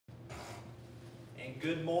and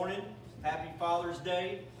good morning. Happy Father's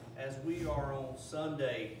Day. As we are on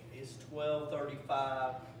Sunday, it's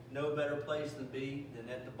 12:35. No better place to be than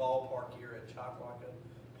at the ballpark here at Chocowacca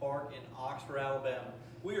Park in Oxford, Alabama.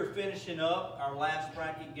 We are finishing up our last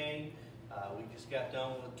bracket game. We just got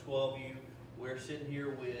done with 12U. We're sitting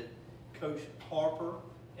here with Coach Harper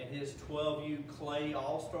and his 12U Clay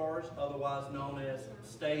All-Stars, otherwise known as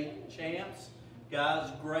state champs.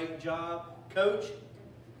 Guys, great job. Coach,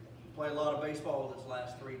 played a lot of baseball with us the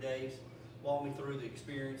last 3 days. Walk me through the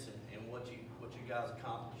experience and what you guys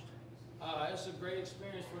accomplished. It's a great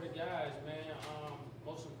experience for the guys, man.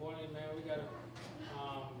 Most importantly, man, we got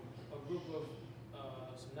a group of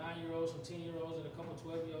some 9-year-olds, some 10-year-olds, and a couple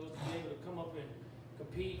 12-year-olds to be able to come up and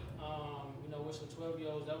compete, with some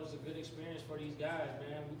 12-year-olds. That was a good experience for these guys,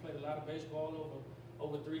 man. We played a lot of baseball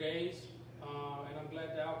over 3 days, and I'm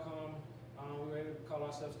glad the outcome. We were able to call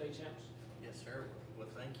ourselves state champs. Yes, sir. Well,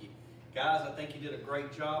 thank you. Guys, I think you did a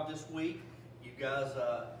great job this week. You guys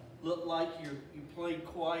look like you played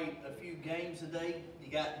quite a few games today.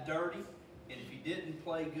 You got dirty, and if you didn't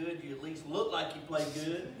play good, you at least looked like you played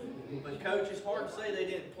good. But, Coach, it's hard to say they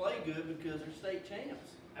didn't play good because they're state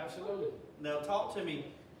champs. Absolutely. Now, talk to me.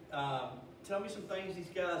 Tell me some things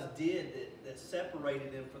these guys did that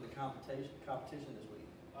separated them from the competition this week.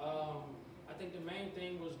 I think the main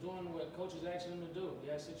thing was doing what coaches asked them to do. We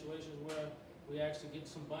had situations where we asked to get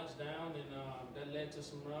some bunts down, and that led to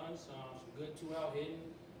some runs, some good 2-out hitting,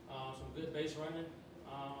 some good base running,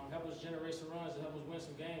 help us generate some runs and help us win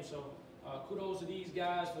some games. So kudos to these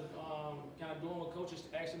guys for kind of doing what coaches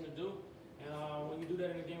asked them to do. And when you do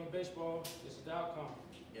that in a game of baseball, this is the outcome.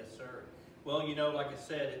 Yes, sir. Well, like I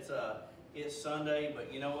said, it's Sunday,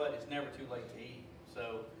 but you know what? It's never too late to eat.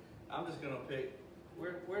 So I'm just going to pick.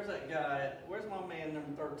 Where's that guy at? Where's my man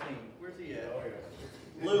number 13? Where's he at? Oh,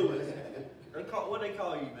 yeah. Lewis. What they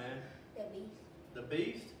call you, man? The Beast. The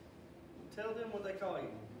Beast? Tell them what they call you.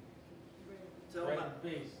 Tell them.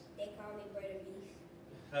 Beast. They call me Brother Beast.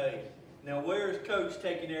 Hey, now where's Coach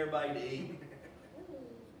taking everybody to eat?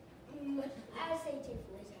 I say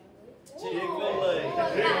Chick-fil-A. Chick-fil-A.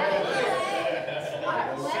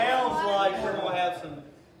 Sounds like we're going to have some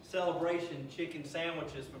celebration chicken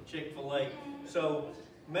sandwiches from Chick-fil-A. So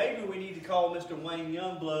maybe we need to call Mr. Wayne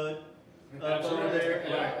Youngblood up over there.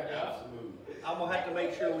 Yeah. Absolutely. I'm going to have to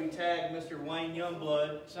make sure we tag Mr. Wayne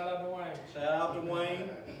Youngblood. Shout out to Wayne. Shout out to Wayne.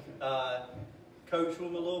 Coach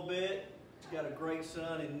him a little bit. He's got a great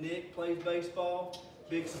son, and Nick plays baseball.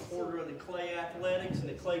 Big supporter of the Clay athletics and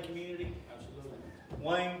the Clay community. Absolutely.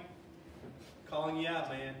 Wayne, calling you out,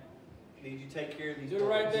 man. Need you to take care of these Do the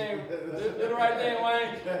right thing. Do the right thing,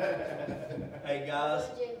 Wayne. Hey, guys,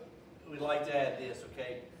 we'd like to add this,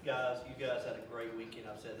 okay? Guys, you guys had a great weekend.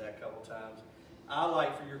 I've said that a couple times. I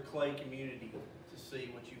like for your Clay community to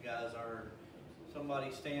see what you guys earned.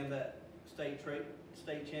 Somebody stand that state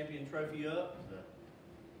champion trophy up.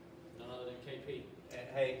 None other than KP. And,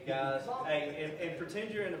 hey, guys, and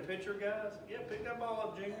pretend you're in the picture, guys. Yeah, pick that ball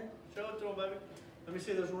up, Junior. Show it to them, baby. Let me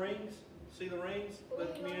see those rings. See the rings?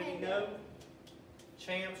 Let the community know.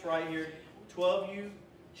 Champs right here. 12U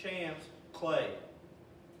champs, Clay.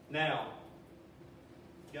 Now,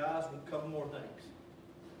 guys, a couple more things.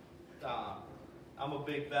 I'm a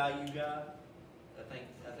big value guy. I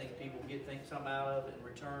think people think something out of it in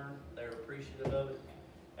return. They're appreciative of it.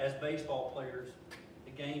 As baseball players,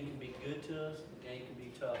 the game can be good to us. The game can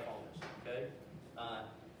be tough on us. Okay.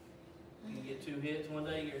 You can get 2 hits one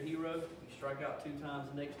day, you're a hero. You strike out 2 times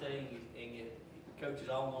the next day, and you coaches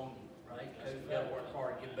all on you, right? Coaches got to work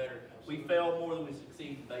hard to get better. We fail more than we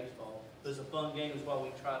succeed in baseball. But it's a fun game. That's why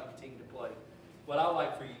we try to continue to play. What I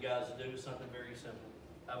like for you guys to do is something very simple.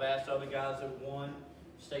 I've asked other guys that won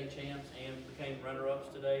state champs and became runner-ups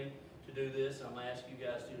today to do this. I'm going to ask you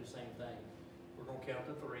guys to do the same thing. We're going to count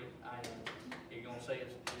to 3. You're going to say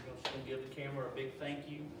you're going to give the camera a big thank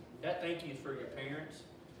you. That thank you is for your parents.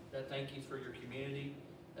 That thank you is for your community.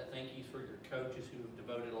 That thank you is for your coaches who have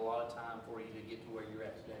devoted a lot of time for you to get to where you're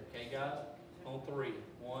at today. Okay, guys? On 3.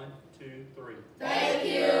 1, 2, 3. Thank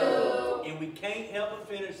you. And we can't help but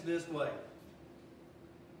finish this way.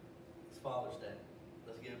 It's Father's Day.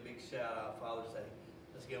 Let's give a big shout out Father's Day.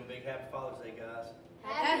 Let's give them a big happy Father's Day, guys.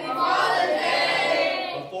 Happy Father's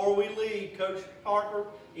Day. Before we leave, Coach Harper,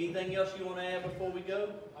 anything else you want to add before we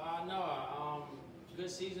go? No. Good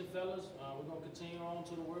season, fellas. We're going to continue on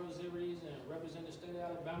to the World Series and represent the state of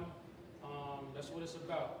Alabama. That's what it's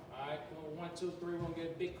about. All right? 1, 2, 3. We're going to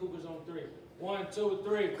get big Cougars on 3. 1, 2,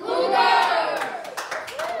 3. Cougars!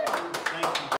 Thank you.